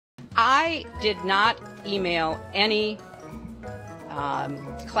I did not email any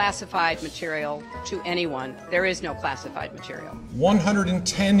classified material to anyone. There is no classified material.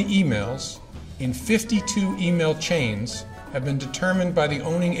 110 emails in 52 email chains have been determined by the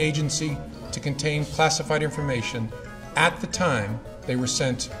owning agency to contain classified information at the time they were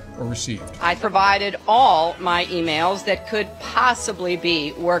sent or received. I provided all my emails that could possibly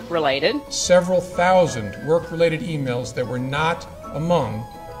be work-related. Several thousand work-related emails that were not among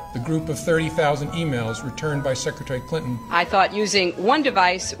the group of 30,000 emails returned by Secretary Clinton. I thought using one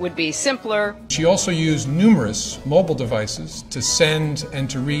device would be simpler. She also used numerous mobile devices to send and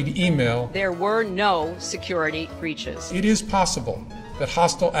to read email. There were no security breaches. It is possible that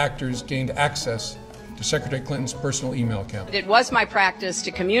hostile actors gained access to Secretary Clinton's personal email account. It was my practice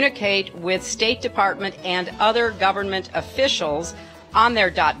to communicate with State Department and other government officials on their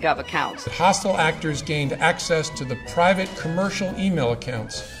 .gov accounts. Hostile actors gained access to the private commercial email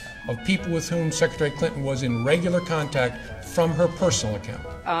accounts of people with whom Secretary Clinton was in regular contact from her personal account.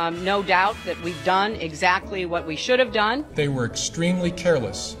 No doubt that we've done exactly what we should have done. They were extremely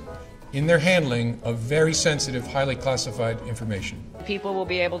careless in their handling of very sensitive, highly classified information. People will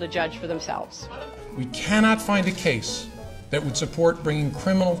be able to judge for themselves. We cannot find a case that would support bringing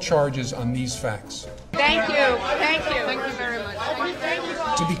criminal charges on these facts. Thank you. Thank you. Thank you very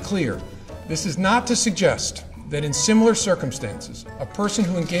much. To be clear, this is not to suggest that in similar circumstances, a person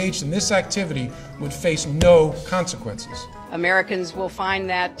who engaged in this activity would face no consequences. Americans will find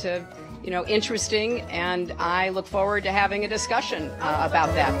that interesting, and I look forward to having a discussion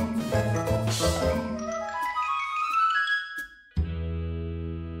about that.